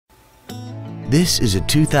This is a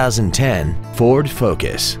 2010 Ford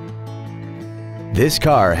Focus. This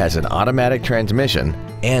car has an automatic transmission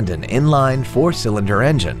and an inline 4-cylinder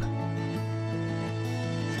engine.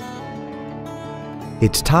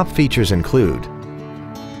 Its top features include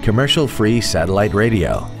commercial-free satellite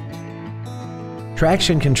radio,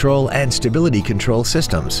 traction control and stability control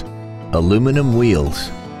systems, aluminum wheels,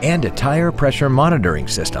 and a tire pressure monitoring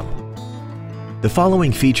system. The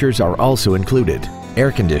following features are also included: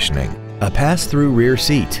 air conditioning, a pass-through rear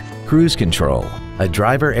seat, cruise control, a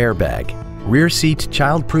driver airbag, rear seat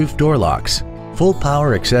child-proof door locks, full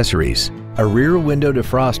power accessories, a rear window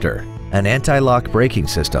defroster, an anti-lock braking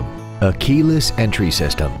system, a keyless entry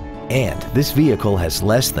system, and this vehicle has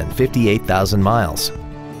less than 58,000 miles.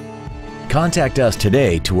 Contact us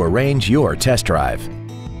today to arrange your test drive.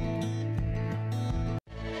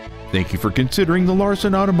 Thank you for considering the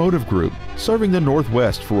Larson Automotive Group, serving the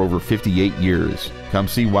Northwest for over 58 years. Come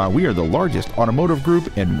see why we are the largest automotive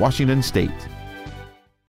group in Washington State.